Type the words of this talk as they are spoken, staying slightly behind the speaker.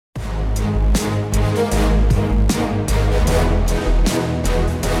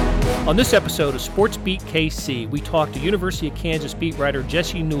On this episode of Sports Beat KC, we talk to University of Kansas beat writer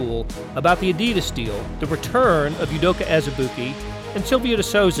Jesse Newell about the Adidas deal, the return of Udoka Azubuike, and Silvio De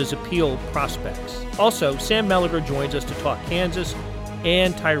Sousa's appeal prospects. Also, Sam Melliger joins us to talk Kansas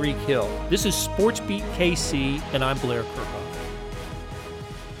and Tyreek Hill. This is Sports Beat KC, and I'm Blair Kerkhoff.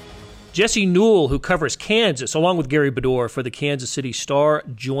 Jesse Newell, who covers Kansas, along with Gary Bedore for the Kansas City Star,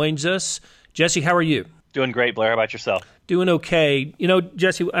 joins us. Jesse, how are you? Doing great, Blair. How about yourself? Doing okay. You know,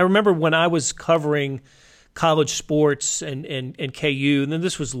 Jesse, I remember when I was covering college sports and KU, and then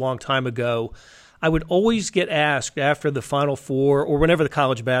this was a long time ago, I would always get asked after the Final Four or whenever the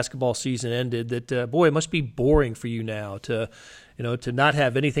college basketball season ended that, boy, it must be boring for you now to not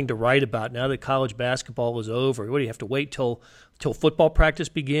have anything to write about now that college basketball is over. What do you have to wait till football practice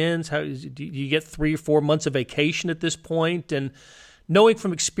begins? How do you get 3 or 4 months of vacation at this point? And knowing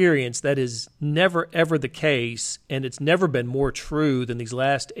from experience that is never, ever the case, and it's never been more true than these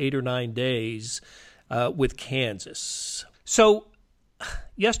last 8 or 9 days with Kansas. So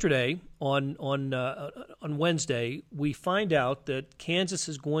yesterday, on Wednesday, we find out that Kansas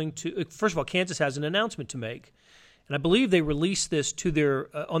is going to – first of all, Kansas has an announcement to make. And I believe they released this to their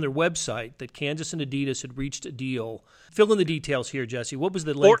on their website that Kansas and Adidas had reached a deal. Fill in the details here, Jesse. What was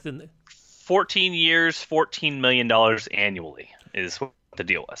the length? 14 years, $14 million annually is what the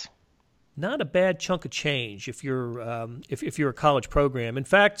deal was. Not a bad chunk of change if you're if you're a college program. In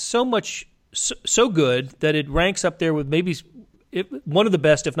fact, so good that it ranks up there with maybe one of the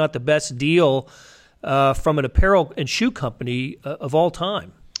best, if not the best, deal from an apparel and shoe company of all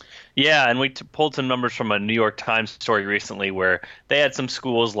time. Yeah, and we pulled some numbers from a New York Times story recently where they had some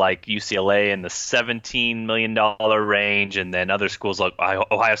schools like UCLA in the $17 million range, and then other schools like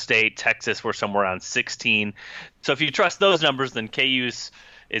Ohio State, Texas were somewhere around 16. So if you trust those numbers, then KU's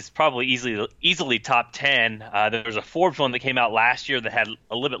is probably easily top 10. There was a Forbes one that came out last year that had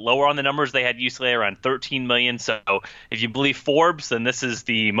a little bit lower on the numbers. They had UCLA around 13 million. So if you believe Forbes, then this is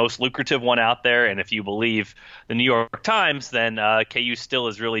the most lucrative one out there. And if you believe the New York Times, then KU still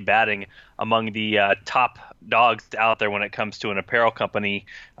is really batting among the top dogs out there when it comes to an apparel company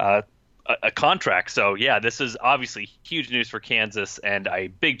a contract. So, yeah, this is obviously huge news for Kansas and a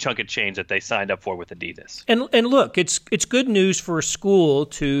big chunk of change that they signed up for with Adidas. And look, it's good news for a school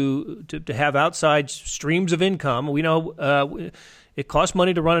to have outside streams of income. We know it costs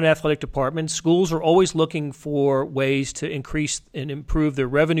money to run an athletic department. Schools are always looking for ways to increase and improve their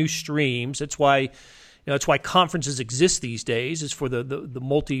revenue streams. That's why it's why conferences exist these days, is for the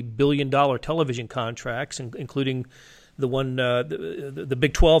multi-billion-dollar television contracts, including the one, the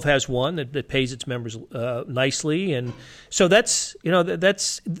Big 12 has one that pays its members nicely, and so this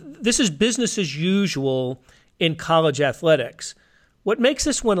is business as usual in college athletics. What makes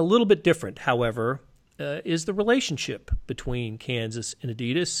this one a little bit different, however, is the relationship between Kansas and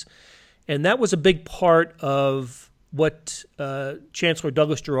Adidas, and that was a big part of what Chancellor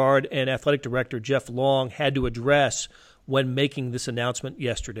Douglas Girard and Athletic Director Jeff Long had to address when making this announcement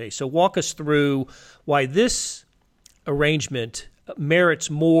yesterday. So walk us through why this arrangement merits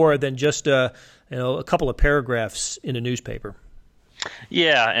more than just a couple of paragraphs in a newspaper.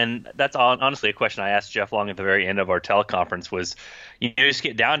 Yeah, and that's honestly a question I asked Jeff Long at the very end of our teleconference was, just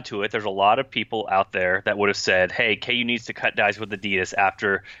get down to it. There's a lot of people out there that would have said, hey, KU needs to cut ties with Adidas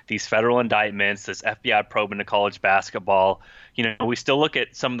after these federal indictments, this FBI probe into college basketball. We still look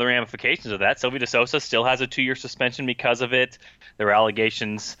at some of the ramifications of that. Silvio De Sousa still has a 2-year suspension because of it. There were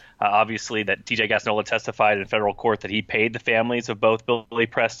allegations, obviously, that TJ Gassnola testified in federal court that he paid the families of both Billy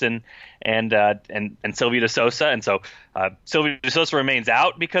Preston and Silvio De Sousa. And so Silvio De Sousa remains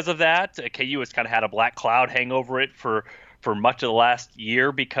out because of that. KU has kind of had a black cloud hang over it for much of the last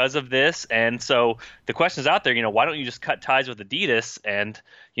year because of this. And so the question is out there, why don't you just cut ties with Adidas? And,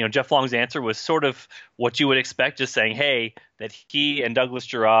 Jeff Long's answer was sort of what you would expect, just saying, hey, that he and Douglas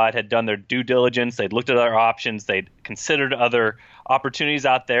Girard had done their due diligence. They'd looked at other options. They'd considered other opportunities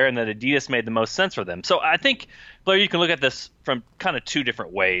out there, and that Adidas made the most sense for them. So I think, Blair, you can look at this from kind of 2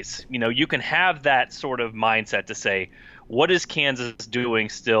 different ways. You can have that sort of mindset to say, what is Kansas doing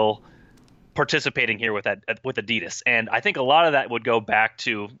still participating here with Adidas? And I think a lot of that would go back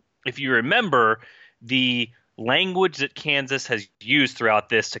to, if you remember, the language that Kansas has used throughout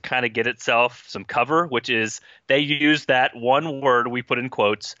this to kind of get itself some cover, which is they use that one word we put in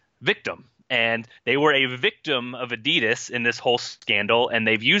quotes, victim. And they were a victim of Adidas in this whole scandal, and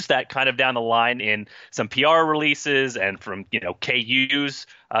they've used that kind of down the line in some PR releases and from KU's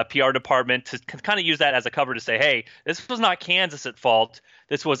PR department to kind of use that as a cover to say, hey, this was not Kansas at fault,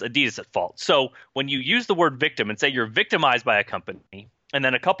 this was Adidas at fault. So when you use the word victim and say you're victimized by a company, and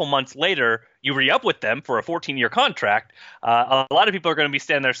then a couple months later you re-up with them for a 14-year contract, a lot of people are going to be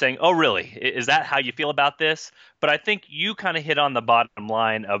standing there saying, oh, really? Is that how you feel about this? But I think you kind of hit on the bottom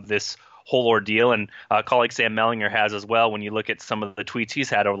line of this whole ordeal, and colleague Sam Mellinger has as well when you look at some of the tweets he's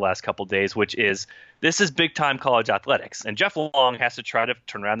had over the last couple of days, which is this is big-time college athletics. And Jeff Long has to try to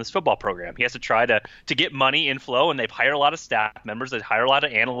turn around this football program. He has to try to get money inflow, and they've hired a lot of staff members. They've hired a lot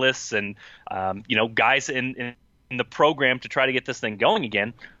of analysts and guys in the program to try to get this thing going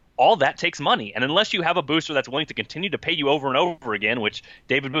again. All that takes money. And unless you have a booster that's willing to continue to pay you over and over again, which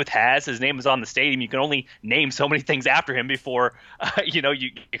David Booth has, his name is on the stadium, you can only name so many things after him before you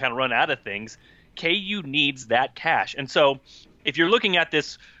kind of run out of things. KU needs that cash. And so if you're looking at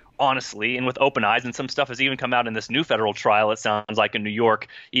this honestly and with open eyes, and some stuff has even come out in this new federal trial, it sounds like in New York,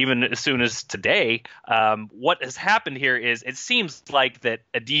 even as soon as today, what has happened here is it seems like that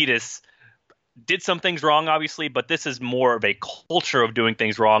Adidas did some things wrong, obviously, but this is more of a culture of doing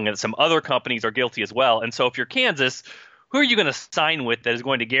things wrong, and some other companies are guilty as well. And so if you're Kansas, who are you going to sign with that is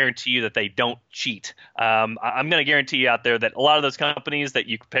going to guarantee you that they don't cheat? I'm going to guarantee you out there that a lot of those companies that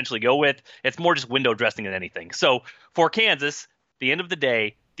you potentially go with, it's more just window dressing than anything. So for Kansas, at the end of the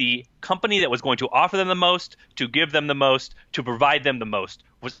day, the company that was going to offer them the most, to give them the most, to provide them the most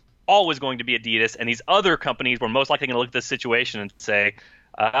was always going to be Adidas, and these other companies were most likely going to look at this situation and say,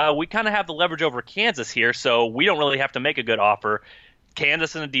 we kind of have the leverage over Kansas here, so we don't really have to make a good offer.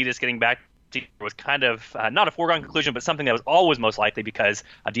 Kansas and Adidas getting back was kind of not a foregone conclusion, but something that was always most likely because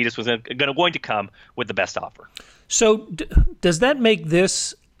Adidas was going to come with the best offer. So does that make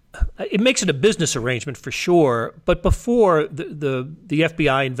this – it makes it a business arrangement for sure, but before the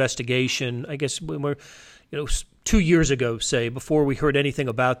FBI investigation, I guess when we're 2 years ago, say, before we heard anything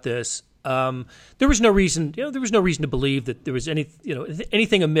about this, there was no reason, to believe that there was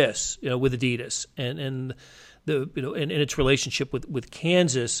anything amiss, with Adidas and its relationship with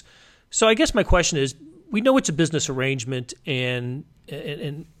Kansas. So I guess my question is, we know it's a business arrangement, and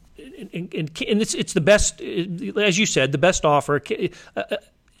it's the best, as you said, the best offer.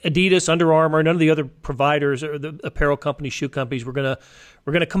 Adidas, Under Armour, none of the other providers or the apparel companies, shoe companies, we're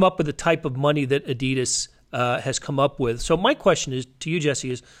gonna come up with the type of money that Adidas has come up with. So my question is to you,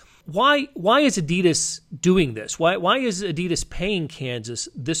 Jesse, is why is Adidas doing this? Why is Adidas paying Kansas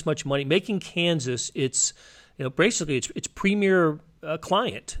this much money, making Kansas its basically its premier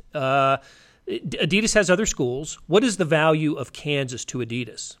client? Adidas has other schools. What is the value of Kansas to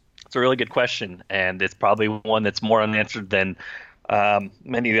Adidas? It's a really good question, and it's probably one that's more unanswered than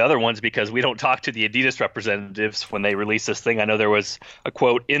many of the other ones because we don't talk to the Adidas representatives when they release this thing. I know there was a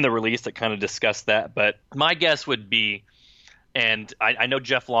quote in the release that kind of discussed that, but my guess would be, and I know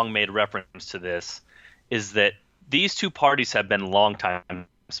Jeff Long made reference to this, is that these two parties have been longtime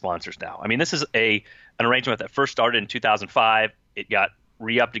sponsors now. I mean, this is an arrangement that first started in 2005. It got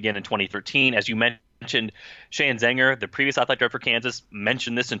re-upped again in 2013. As you mentioned, Shane Zenger, the previous athletic director for Kansas,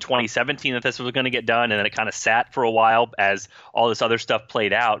 mentioned this in 2017 that this was going to get done, and then it kind of sat for a while as all this other stuff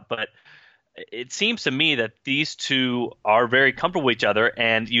played out. But it seems to me that these two are very comfortable with each other,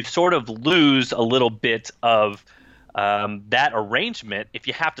 and you sort of lose a little bit of that arrangement if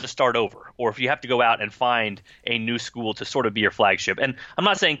you have to start over or if you have to go out and find a new school to sort of be your flagship. And I'm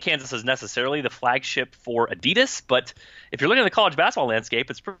not saying Kansas is necessarily the flagship for Adidas, but if you're looking at the college basketball landscape,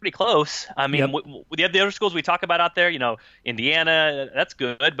 it's pretty close. I mean, the other schools we talk about out there, Indiana, that's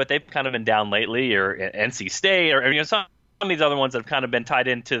good, but they've kind of been down lately, or NC State, or some of these other ones that have kind of been tied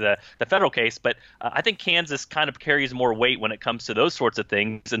into the federal case. But I think Kansas kind of carries more weight when it comes to those sorts of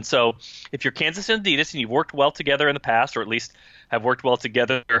things. And so if you're Kansas and Adidas and you've worked well together in the past, or at least have worked well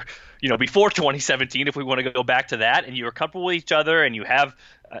together, before 2017, if we want to go back to that, and you're comfortable with each other and you have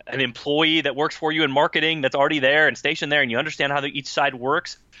an employee that works for you in marketing that's already there and stationed there, and you understand how each side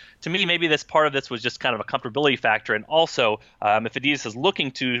works, to me, maybe this part of this was just kind of a comfortability factor. And also, if Adidas is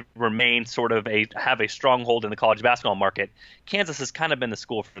looking to remain have a stronghold in the college basketball market, Kansas has kind of been the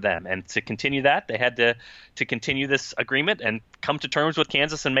school for them. And to continue that, they had to continue this agreement and come to terms with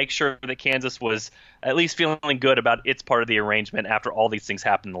Kansas and make sure that Kansas was at least feeling good about its part of the arrangement after all these things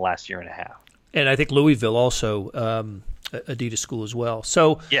happened in the last year and a half. And I think Louisville also Adidas school as well.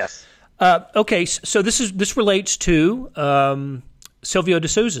 So yes. Okay, so this relates to Silvio De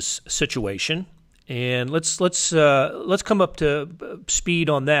Sousa's situation, and let's come up to speed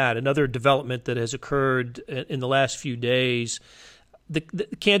on that. Another development that has occurred in the last few days. The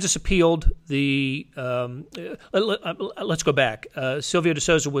Kansas appealed the. Let's go back. Silvio De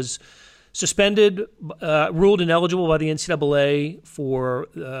Sousa was suspended, ruled ineligible by the NCAA for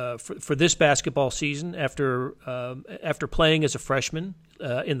this basketball season after playing as a freshman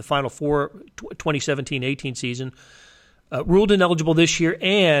in the Final Four 2017-18 season. ruled ineligible this year,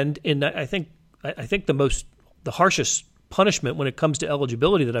 and I think the harshest punishment when it comes to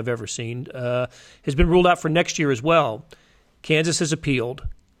eligibility that I've ever seen has been ruled out for next year as well. Kansas has appealed,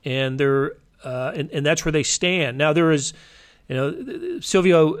 and and that's where they stand now. There is,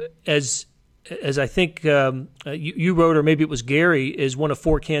 Silvio, as I think you wrote, or maybe it was Gary, is one of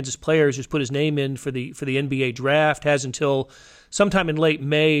 4 Kansas players who's put his name in for the NBA draft. Has until sometime in late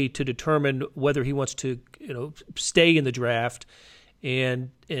May to determine whether he wants to stay in the draft. And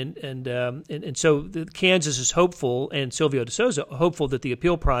so Kansas is hopeful, and Silvio De Sousa hopeful, that the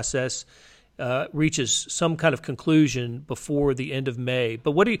appeal process reaches some kind of conclusion before the end of May.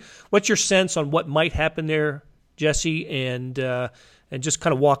 But what's your sense on what might happen there, Jesse, and just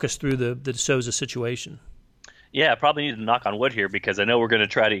kind of walk us through the De Sousa situation? Yeah, I probably need to knock on wood here because I know we're going to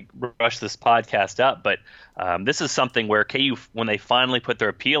try to rush this podcast up, but this is something where KU, when they finally put their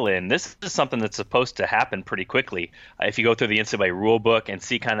appeal in, this is something that's supposed to happen pretty quickly. If you go through the NCAA rule book and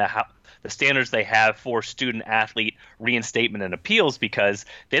see kind of how the standards they have for student-athlete reinstatement and appeals, because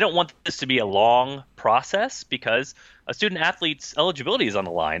they don't want this to be a long process because a student-athlete's eligibility is on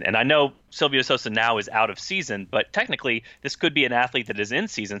the line. And I know Silvio De Sousa now is out of season, but technically this could be an athlete that is in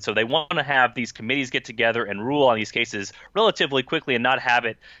season. So they want to have these committees get together and rule on these cases relatively quickly and not have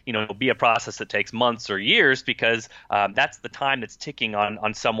it, be a process that takes months or years, because that's the time that's ticking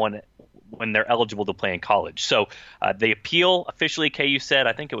on someone when they're eligible to play in college. So the appeal officially, KU said,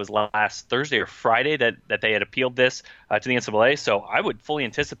 I think it was last Thursday or Friday that they had appealed this to the NCAA. So I would fully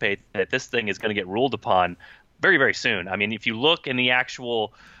anticipate that this thing is going to get ruled upon very, very soon. I mean, if you look in the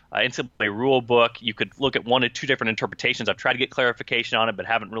actual NCAA rule book, you could look at 1 or 2 different interpretations. I've tried to get clarification on it, but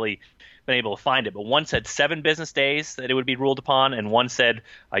haven't really been able to find it. But one said 7 business days that it would be ruled upon, and one said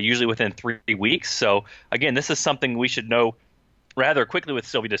usually within 3 weeks. So again, this is something we should know rather quickly with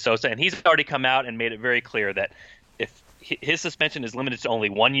Silvio De Sousa, and he's already come out and made it very clear that if his suspension is limited to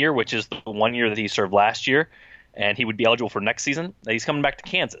only 1 year, which is the 1 year that he served last year, and he would be eligible for next season, that he's coming back to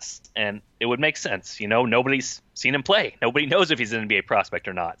Kansas. And it would make sense. Nobody's seen him play. Nobody knows if he's an NBA prospect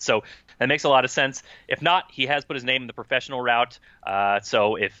or not. So that makes a lot of sense. If not, he has put his name in the professional route.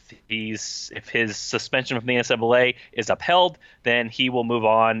 So if his suspension from the NCAA is upheld, then he will move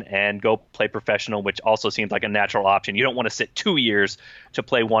on and go play professional, which also seems like a natural option. You don't want to sit 2 years to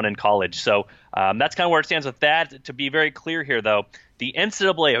play 1 in college. So that's kind of where it stands with that. To be very clear here, though, the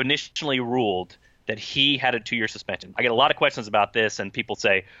NCAA initially ruled that he had a 2-year suspension. I get a lot of questions about this, and people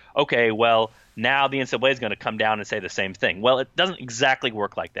say, okay, well, now the NCAA is going to come down and say the same thing. Well, it doesn't exactly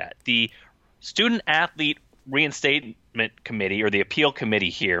work like that. The Student-Athlete Reinstatement Committee, or the appeal committee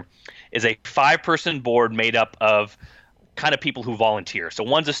here, is a 5-person board made up of kind of people who volunteer. So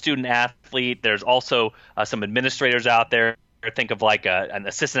one's a student-athlete. There's also some administrators out there. Think of like an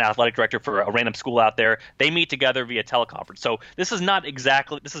assistant athletic director for a random school out there. They meet together via teleconference. So this is not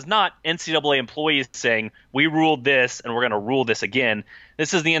NCAA employees saying, we ruled this and we're going to rule this again.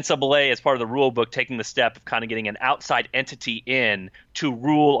 This is the NCAA, as part of the rule book, taking the step of kind of getting an outside entity in to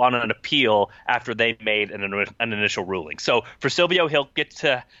rule on an appeal after they made an initial ruling. So for Silvio, he'll get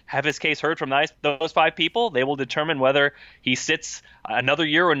to have his case heard from those 5 people. They will determine whether he sits another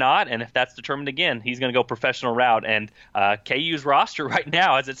year or not, and if that's determined again, he's going to go professional route. And KU's roster right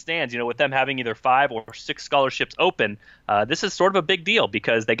now, as it stands, with them having either 5 or 6 scholarships open, this is sort of a big deal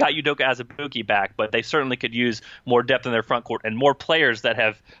because they got Udoka Azubuike back, but they certainly could use more depth in their front court and more players that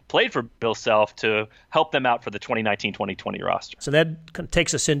have played for Bill Self to help them out for the 2019-2020 roster. So that kind of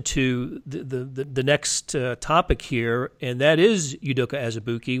takes us into the next topic here, and that is Udoka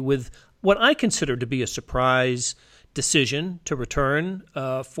Azubuike, with what I consider to be a surprise decision to return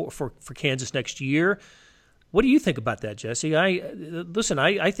for Kansas next year. What do you think about that, Jesse?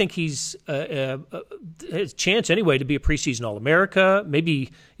 I think he's his chance anyway to be a preseason All-America,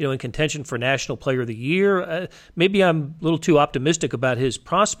 maybe in contention for National Player of the Year. Maybe I'm a little too optimistic about his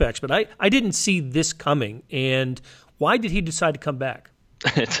prospects, but I didn't see this coming. And why did he decide to come back?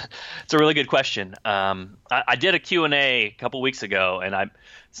 It's a really good question. I did a Q&A a couple weeks ago, and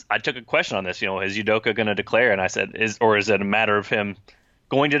I took a question on this. Is Udoka going to declare? And I said, is it a matter of him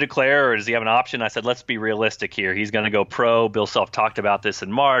going to declare, or does he have an option? I said, let's be realistic here. He's going to go pro. Bill Self talked about this in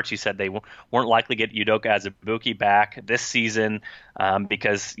March. He said they weren't likely to get Udoka Azubuike back this season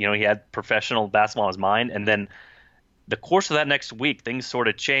because he had professional basketball in his mind. And then the course of that next week, things sort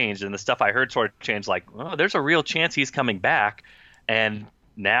of changed, and the stuff I heard sort of changed. Like, there's a real chance he's coming back, and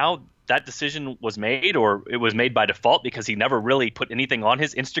now that decision was made, or it was made by default because he never really put anything on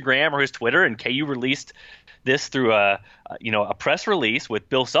his Instagram or his Twitter, and KU released this through a press release with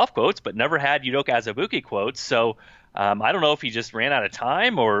Bill Self quotes, but never had Udoka Azubuike quotes. So I don't know if he just ran out of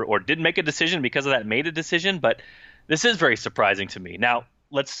time or didn't make a decision because of that, made a decision, but This is very surprising to me. Now,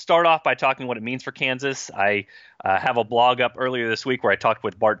 let's start off by talking what it means for Kansas. I have a blog up earlier this week where I talked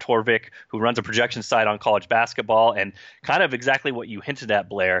with Bart Torvik, who runs a projection site on college basketball, and kind of exactly what you hinted at,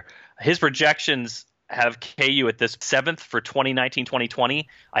 Blair. His projections have KU at this 7th for 2019-2020.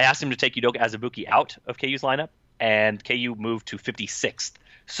 I asked him to take Udoka Azubuike out of KU's lineup, and KU moved to 56th.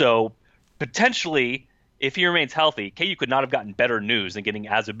 So potentially, if he remains healthy, KU could not have gotten better news than getting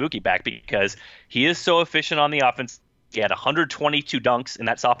Azubuike back, because he is so efficient on the offense. He had 122 dunks in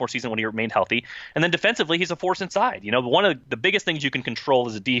that sophomore season when he remained healthy. And then defensively, he's a force inside. One of the biggest things you can control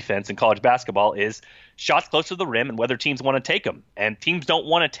as a defense in college basketball is shots close to the rim and whether teams want to take them. And teams don't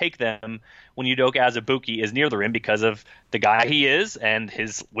want to take them when Udoka Azubuike is near the rim because of the guy he is and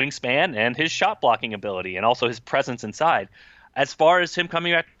his wingspan and his shot blocking ability and also his presence inside. As far as him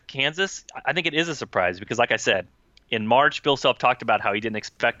coming back to Kansas, I think it is a surprise because, like I said, in March, Bill Self talked about how he didn't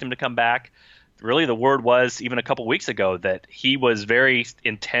expect him to come back. Really, the word was even a couple weeks ago that he was very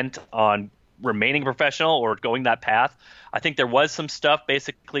intent on remaining professional or going that path. I think there was some stuff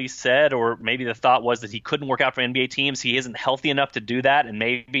basically said, or maybe the thought was that he couldn't work out for NBA teams. He isn't healthy enough to do that, and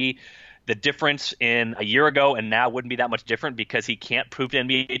maybe the difference in a year ago and now wouldn't be that much different because he can't prove to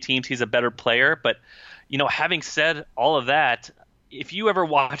NBA teams he's a better player. But having said all of that, if you ever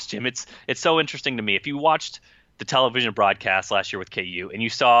watched him, it's so interesting to me. If you watched the television broadcast last year with KU and you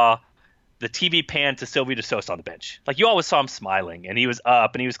saw the TV pan to Silvio De Sousa on the bench, like you always saw him smiling and he was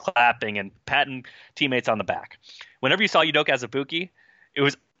up and he was clapping and patting teammates on the back. Whenever you saw Udoka Azubuike, it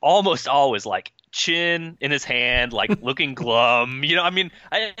was almost always like chin in his hand, like looking glum.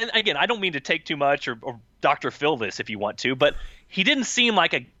 I don't mean to take too much or Dr. Phil this if you want to, but he didn't seem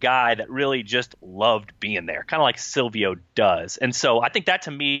like a guy that really just loved being there, kind of like Silvio does. And so I think that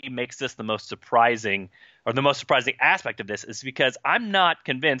to me makes this the most surprising aspect of this is because I'm not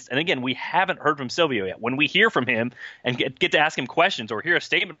convinced. And again, we haven't heard from Silvio yet. When we hear from him and get to ask him questions or hear a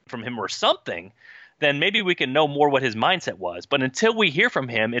statement from him or something, then maybe we can know more what his mindset was. But until we hear from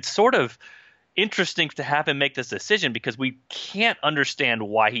him, it's sort of interesting to have him make this decision because we can't understand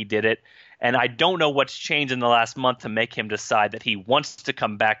why he did it. And I don't know what's changed in the last month to make him decide that he wants to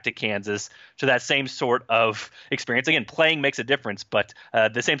come back to Kansas to that same sort of experience. Again, playing makes a difference, but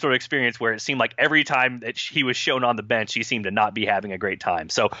the same sort of experience where it seemed like every time that he was shown on the bench, he seemed to not be having a great time.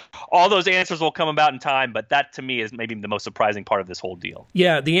 So all those answers will come about in time, but that to me is maybe the most surprising part of this whole deal.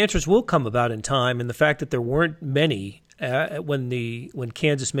 Yeah, the answers will come about in time, and the fact that there weren't many when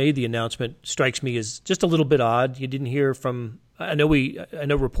Kansas made the announcement strikes me as just a little bit odd. You didn't hear from. I know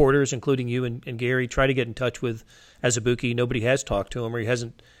reporters, including you and Gary, try to get in touch with Azubuike. Nobody has talked to him, or he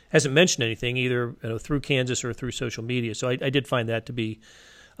hasn't mentioned anything either through Kansas or through social media. So I did find that to be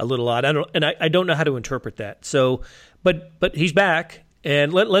a little odd. I don't know how to interpret that. So, but he's back,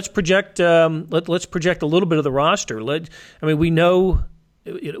 and let's project let's project a little bit of the roster. We know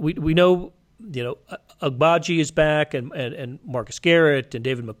Agbaji is back, and Marcus Garrett and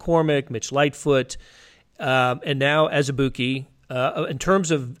David McCormick, Mitch Lightfoot. And now Azubuike. In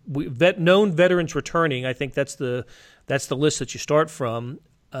terms of known veterans returning, I think that's the list that you start from.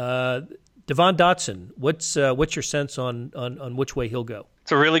 Devon Dotson, what's your sense on which way he'll go?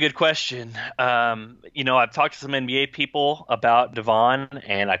 It's a really good question. I've talked to some NBA people about Devon,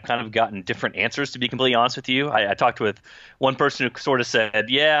 and I've kind of gotten different answers, to be completely honest with you. I talked with one person who sort of said,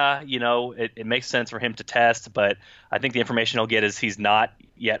 yeah, it makes sense for him to test, but I think the information he'll get is he's not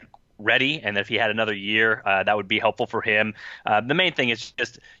yet ready, and if he had another year, that would be helpful for him. The main thing is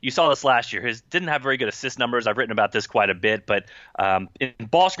just, you saw this last year, his didn't have very good assist numbers. I've written about this quite a bit, but in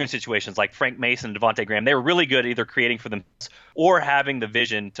ball screen situations like Frank Mason and Devontae Graham, they were really good either creating for themselves or having the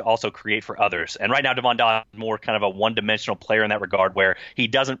vision to also create for others. And right now, Devon Dotson is more kind of a one-dimensional player in that regard, where he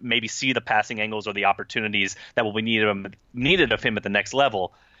doesn't maybe see the passing angles or the opportunities that will be needed of him at the next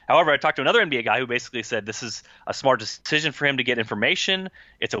level. However, I talked to another NBA guy who basically said this is a smart decision for him to get information.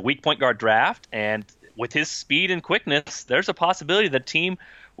 It's a weak point guard draft, and with his speed and quickness, there's a possibility that team,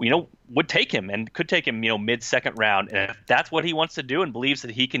 would take him and could take him, mid-second round. And if that's what he wants to do and believes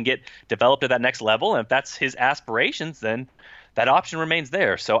that he can get developed at that next level, and if that's his aspirations, then that option remains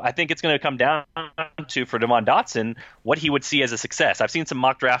there. So I think it's going to come down to, for Devon Dotson, what he would see as a success. I've seen some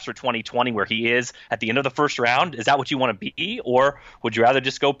mock drafts for 2020 where he is at the end of the first round. Is that what you want to be? Or would you rather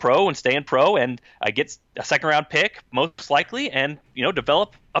just go pro and stay in pro and get a second round pick, most likely, and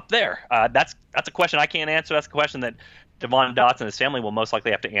develop up there? That's a question I can't answer. That's a question that Devon Dotson and his family will most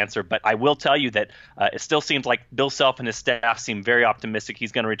likely have to answer. But I will tell you that it still seems like Bill Self and his staff seem very optimistic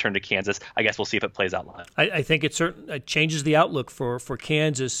he's going to return to Kansas. I guess we'll see if it plays out live. I think it changes the outlook for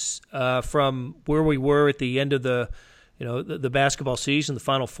Kansas from where we were at the end of the the basketball season, the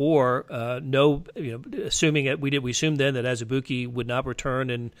Final Four. Assuming that we assumed then that Azubuike would not return,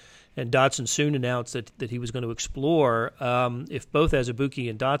 and Dotson soon announced that he was going to explore. If both Azubuike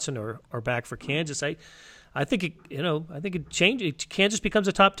and Dotson are back for Kansas, I think it changes. Kansas becomes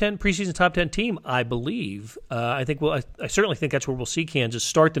a preseason top 10 team, I believe. I certainly think that's where we'll see Kansas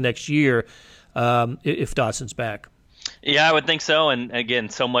start the next year if Dotson's back. Yeah, I would think so. And again,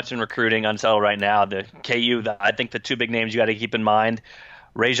 so much in recruiting unsettled right now. The KU, I think the two big names you got to keep in mind: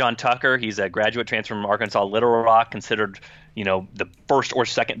 Rajon Tucker. He's a graduate transfer from Arkansas Little Rock, considered the first or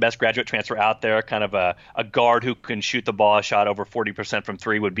second best graduate transfer out there. Kind of a guard who can shoot the ball. A shot over 40% from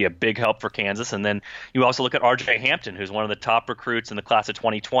three would be a big help for Kansas. And then you also look at R.J. Hampton, who's one of the top recruits in the class of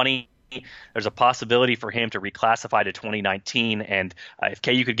 2020. There's a possibility for him to reclassify to 2019, and if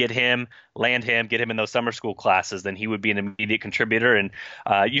KU could get him, land him, get him in those summer school classes, then he would be an immediate contributor. And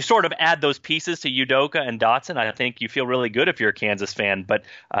you sort of add those pieces to Udoka and Dotson. I think you feel really good if you're a Kansas fan. But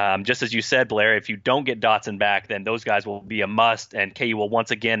just as you said, Blair, if you don't get Dotson back, then those guys will be a must, and KU will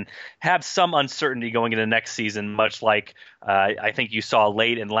once again have some uncertainty going into next season, much like I think you saw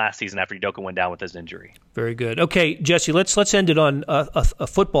late in last season after Udoka went down with his injury. Very good. Okay, Jesse, let's end it on a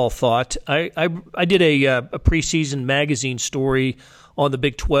football thought. I did a preseason magazine story on the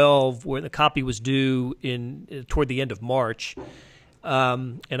Big 12 where the copy was due toward the end of March,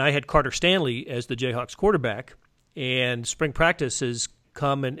 and I had Carter Stanley as the Jayhawks quarterback, and spring practice has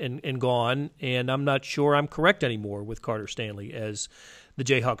come and gone, and I'm not sure I'm correct anymore with Carter Stanley as the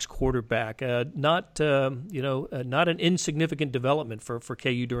Jayhawks quarterback. Not an insignificant development for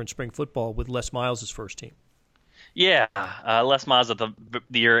KU during spring football with Les Miles' first team. Yeah, Les Miles at the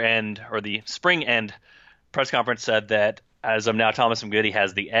year end or the spring end press conference said that as of now, Thomas McVitie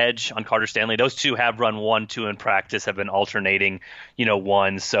has the edge on Carter Stanley. Those two have run 1-2 in practice, have been alternating,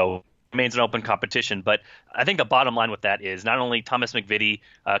 one. So remains an open competition. But I think the bottom line with that is not only Thomas McVitie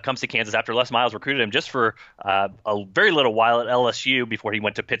comes to Kansas after Les Miles recruited him just for a very little while at LSU before he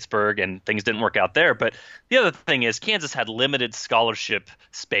went to Pittsburgh and things didn't work out there. But the other thing is Kansas had limited scholarship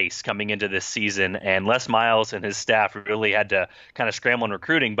space coming into this season, and Les Miles and his staff really had to kind of scramble in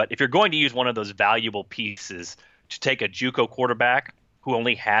recruiting. But if you're going to use one of those valuable pieces to take a JUCO quarterback who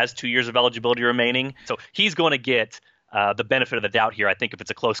only has 2 years of eligibility remaining, so he's going to get the benefit of the doubt here, I think, if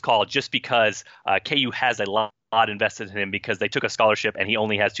it's a close call, just because KU has a lot invested in him because they took a scholarship and he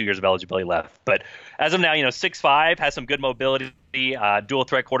only has 2 years of eligibility left. But as of now, 6'5", has some good mobility, dual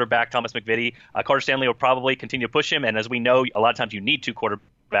threat quarterback, Thomas McVitie. Carter Stanley will probably continue to push him, and as we know, a lot of times you need two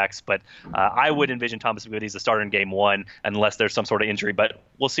quarterbacks, but I would envision Thomas McVitie as the starter in game one unless there's some sort of injury, but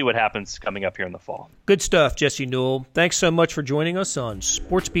we'll see what happens coming up here in the fall. Good stuff, Jesse Newell. Thanks so much for joining us on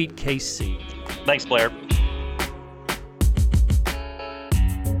SportsBeat KC. Thanks, Blair.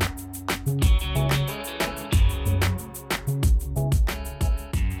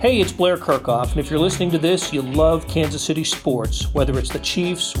 Hey, it's Blair Kirchhoff, and if you're listening to this, you love Kansas City sports, whether it's the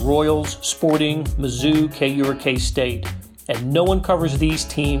Chiefs, Royals, Sporting, Mizzou, KU, or K-State. And no one covers these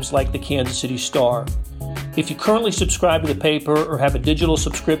teams like the Kansas City Star. If you currently subscribe to the paper or have a digital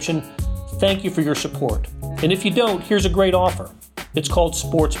subscription, thank you for your support. And if you don't, here's a great offer. It's called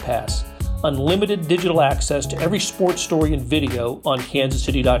Sports Pass, unlimited digital access to every sports story and video on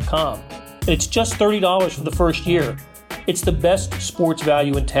kansascity.com. And it's just $30 for the first year. It's the best sports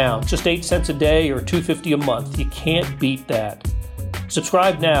value in town, just 8 cents a day or $2.50 a month. You can't beat that.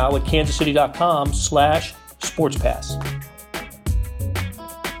 Subscribe now at kansascity.com/sportspass.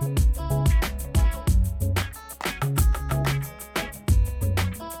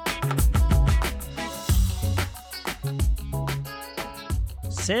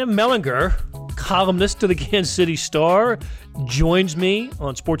 Sam Mellinger, columnist to the Kansas City Star, joins me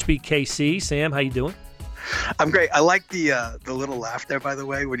on SportsBeat KC. Sam, how you doing? I'm great. I like the little laugh there, by the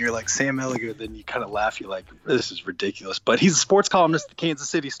way, when you're like Sam Mellinger, then you kind of laugh. You're like, this is ridiculous. But he's a sports columnist at the Kansas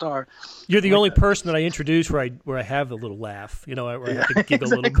City Star. You're the only person that I introduce where I have a little laugh, where I have to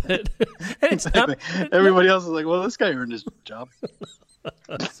giggle a little bit. And it's exactly. Everybody else is like, well, this guy earned his job.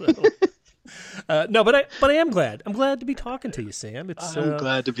 No, but I am glad. I'm glad to be talking to you, Sam. I'm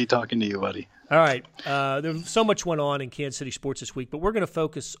glad to be talking to you, buddy. All right. There's so much went on in Kansas City sports this week, but we're going to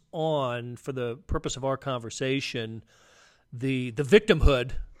focus on, for the purpose of our conversation, the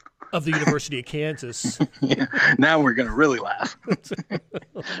victimhood of the University of Kansas. Yeah. Now we're going to really laugh.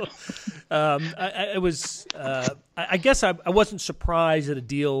 I guess I wasn't surprised that a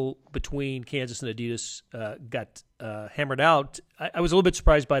deal between Kansas and Adidas got hammered out. I was a little bit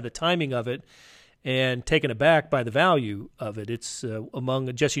surprised by the timing of it and taken aback by the value of it. It's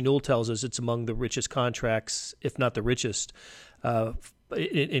among, Jesse Newell tells us, it's among the richest contracts, if not the richest,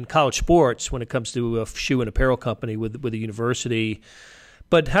 in college sports when it comes to a shoe and apparel company with a university.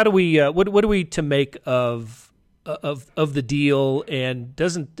 But how do we what are we to make of the deal, and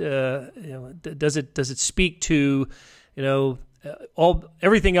does it speak to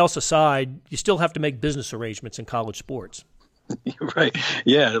everything else aside, you still have to make business arrangements in college sports? Right.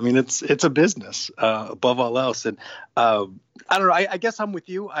 Yeah. I mean, it's a business above all else. And I don't know. I guess I'm with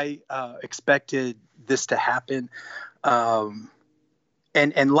you. I expected this to happen.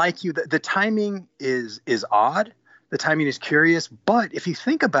 And like you, the timing is odd. The timing is curious. But if you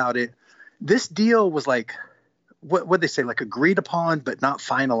think about it, this deal was like, what they say, like agreed upon, but not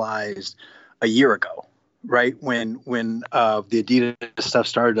finalized a year ago. Right. When the Adidas stuff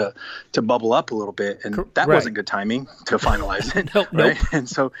started to bubble up a little bit, and that wasn't good timing to finalize it. Nope. And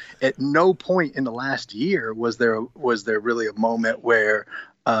so at no point in the last year was there really a moment where,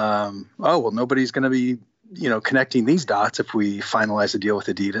 nobody's going to be, connecting these dots if we finalize a deal with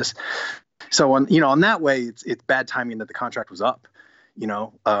Adidas. So on that way, it's bad timing that the contract was up,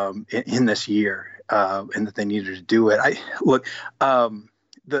 in this year, and that they needed to do it.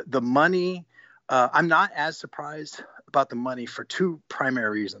 The money. I'm not as surprised about the money for two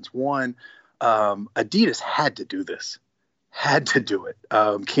primary reasons. One, Adidas had to do this, had to do it.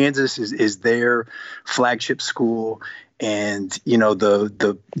 Kansas is their flagship school, and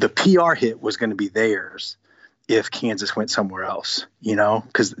the PR hit was going to be theirs if Kansas went somewhere else.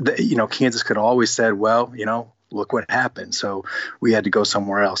 Because Kansas could have always said, well, look what happened, so we had to go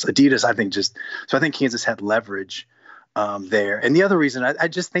somewhere else. Adidas, I think Kansas had leverage there. And the other reason, I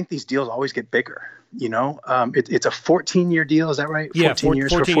just think these deals always get bigger. It's a 14-year deal. Is that right? Yeah, 14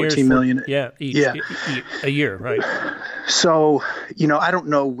 years for $14 million. A year, right? So, I don't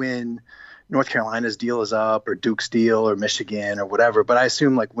know when North Carolina's deal is up, or Duke's deal, or Michigan, or whatever. But I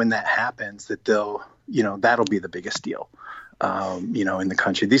assume like when that happens, that that'll be the biggest deal, in the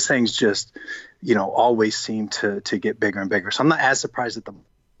country. These things just, always seem to get bigger and bigger. So I'm not as surprised at the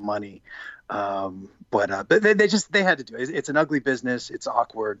money. But they had to do it. It's an ugly business. It's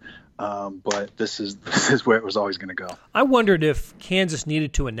awkward. But this is where it was always going to go. I wondered if Kansas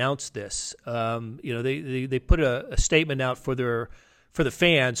needed to announce this. They put a statement out for the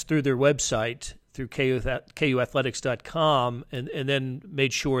fans through their website, through KUathletics.com, and then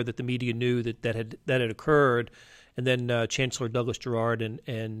made sure that the media knew that had occurred. And then Chancellor Douglas Girard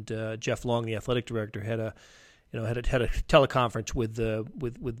and Jeff Long, the athletic director, had a teleconference with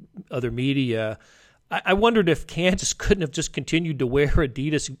other media. I wondered if Kansas couldn't have just continued to wear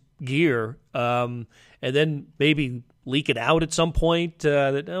Adidas gear, and then maybe leak it out at some point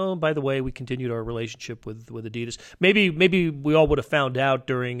that, by the way, we continued our relationship with Adidas. Maybe we all would have found out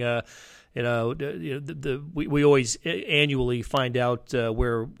during we always annually find out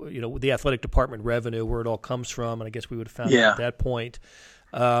where the athletic department revenue, where it all comes from, and I guess we would have found out at that point.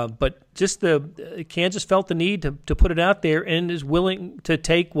 But just Kansas felt the need to put it out there, and is willing to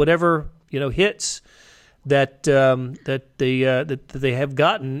take whatever hits that they have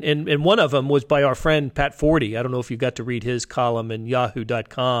gotten, and one of them was by our friend Pat Forty. I don't know if you got to read his column in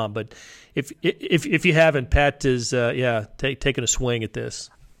Yahoo.com, but if you haven't, Pat is taking a swing at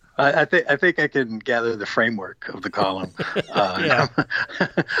this. I think I can gather the framework of the column.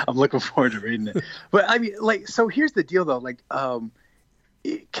 I'm looking forward to reading it. But I mean, so here's the deal, though.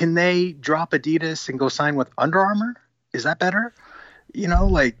 Can they drop Adidas and go sign with Under Armour? Is that better? No.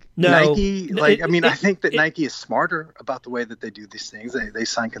 Nike. I think that Nike is smarter about the way that they do these things. They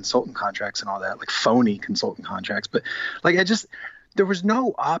sign consultant contracts and all that, like phony consultant contracts. But there was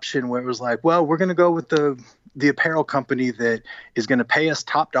no option where it was like, well, we're going to go with the apparel company that is going to pay us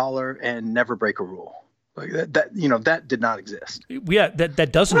top dollar and never break a rule. That did not exist. Yeah,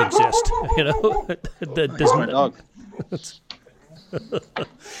 that doesn't exist. That does my dog.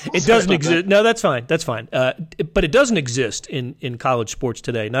 It doesn't exist. No, that's fine. That's fine. But it doesn't exist in college sports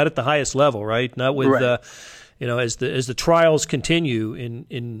today. Not at the highest level, right? Not with as the trials continue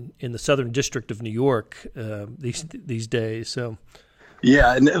in the Southern District of New York these days. So,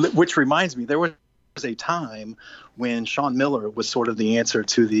 yeah, and which reminds me, there was a time when Sean Miller was sort of the answer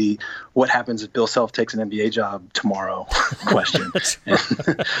to the "what happens if Bill Self takes an NBA job tomorrow" question.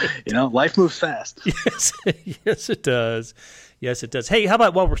 Life moves fast. Yes, it does. Yes, it does. Hey, how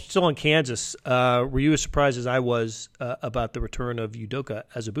about while we're still in Kansas, were you as surprised as I was about the return of Udoka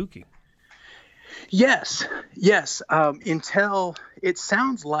Azubuike? Yes. Until it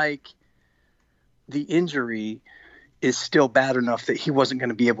sounds like the injury is still bad enough that he wasn't going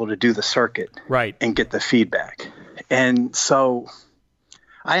to be able to do the circuit, right, and get the feedback. And so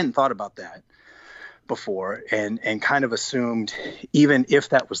I hadn't thought about that before, and kind of assumed, even if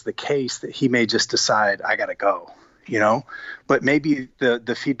that was the case, that he may just decide, I got to go. But maybe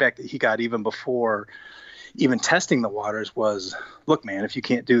the feedback that he got even before even testing the waters was, look, man, if you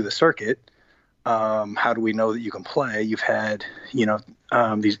can't do the circuit, how do we know that you can play? You've had,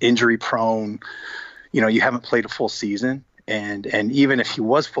 these injury prone, you haven't played a full season. And even if he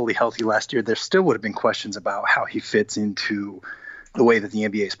was fully healthy last year, there still would have been questions about how he fits into the way that the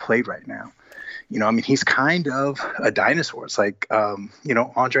NBA is played right now. He's kind of a dinosaur. It's like,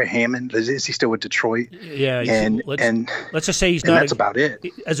 Andre Hammond, is he still with Detroit? Yeah. Let's just say he's not. That's about it.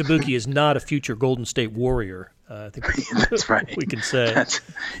 Azubuike is not a future Golden State Warrior. I think that's right. We can say.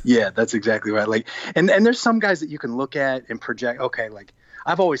 That's exactly right. Like, and there's some guys that you can look at and project. Okay, like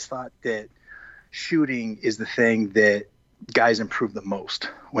I've always thought that shooting is the thing that guys improve the most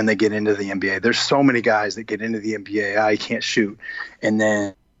when they get into the NBA. There's so many guys that get into the NBA, he can't shoot, and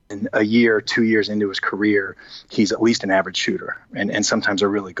then a year, 2 years into his career, he's at least an average shooter and sometimes a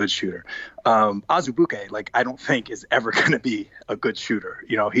really good shooter. Azubuike, like, I don't think is ever going to be a good shooter.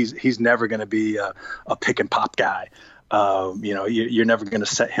 He's never going to be a pick and pop guy. You're never going to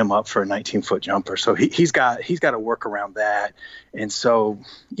set him up for a 19-foot jumper. So he's got to work around that. And so,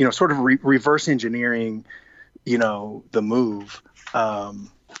 sort of reverse engineering, the move,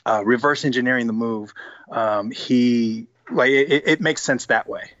 it makes sense that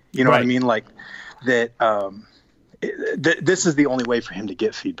way. You know right. what I mean? Like that. This is the only way for him to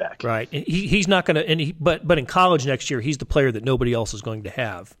get feedback. Right. And he's not going to. But in college next year, he's the player that nobody else is going to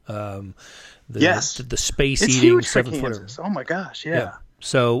have. Yes. The space eating 7-footer. Oh my gosh. Yeah.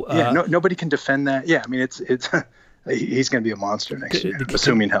 So nobody can defend that. Yeah. I mean, it's he's going to be a monster next year,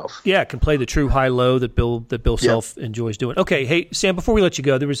 assuming health. Yeah. Can play the true high-low that Bill Self enjoys doing. Okay. Hey, Sam. Before we let you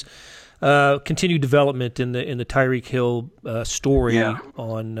go, there was continued development in the Tyreek Hill story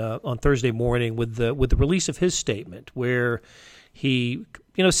on Thursday morning with the release of his statement, where he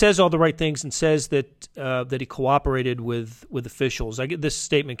says all the right things and says that he cooperated with officials. This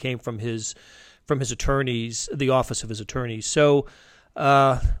statement came from his attorneys, the office of his attorneys. So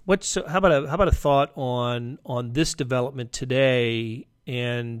how about a thought on this development today?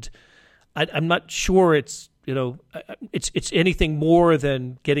 And I'm not sure it's anything more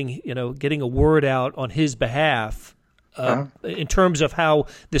than getting a word out on his behalf in terms of how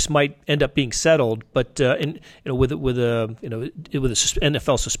this might end up being settled, but with a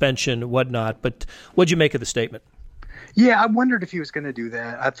NFL suspension and whatnot. But what'd you make of the statement? Yeah, I wondered if he was going to do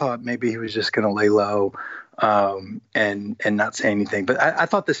that. I thought maybe he was just going to lay low and not say anything. But I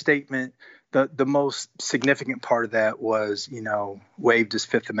thought the statement, the most significant part of that was, waived his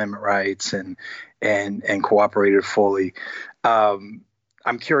Fifth Amendment rights and cooperated fully. I'm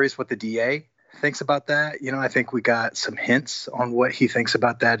curious what the DA thinks about that. I think we got some hints on what he thinks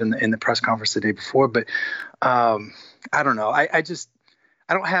about that in the press conference the day before. But I don't know. I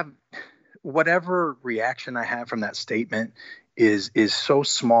don't have whatever reaction I have from that statement is so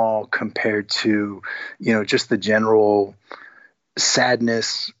small compared to just the general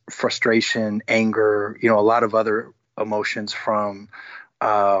sadness, frustration, anger, a lot of other emotions from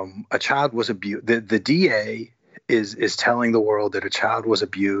a child was abused. The DA is telling the world that a child was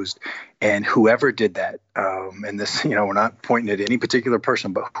abused, and whoever did that, and this, we're not pointing at any particular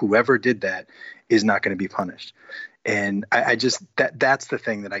person, but whoever did that is not going to be punished. And I just that's the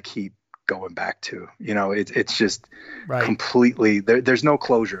thing that I keep going back to. It's just right. Completely there's no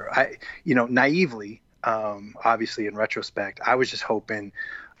closure. Naively, obviously in retrospect, I was just hoping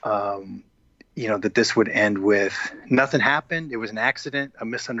that this would end with nothing happened, it was an accident, a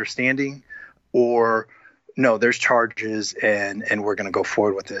misunderstanding, or no, there's charges and we're going to go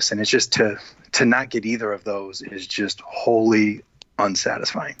forward with this. And it's just to not get either of those is just wholly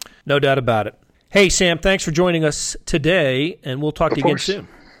unsatisfying. No doubt about it. Hey, Sam, thanks for joining us today, and we'll talk to you again soon.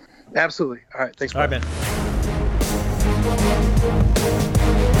 Absolutely. All right. Thanks. All right, man.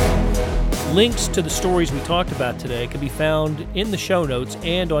 Links to the stories we talked about today can be found in the show notes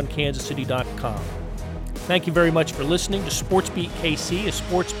and on kansascity.com. Thank you very much for listening to SportsBeat KC, a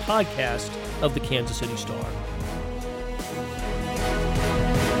sports podcast of the Kansas City Star.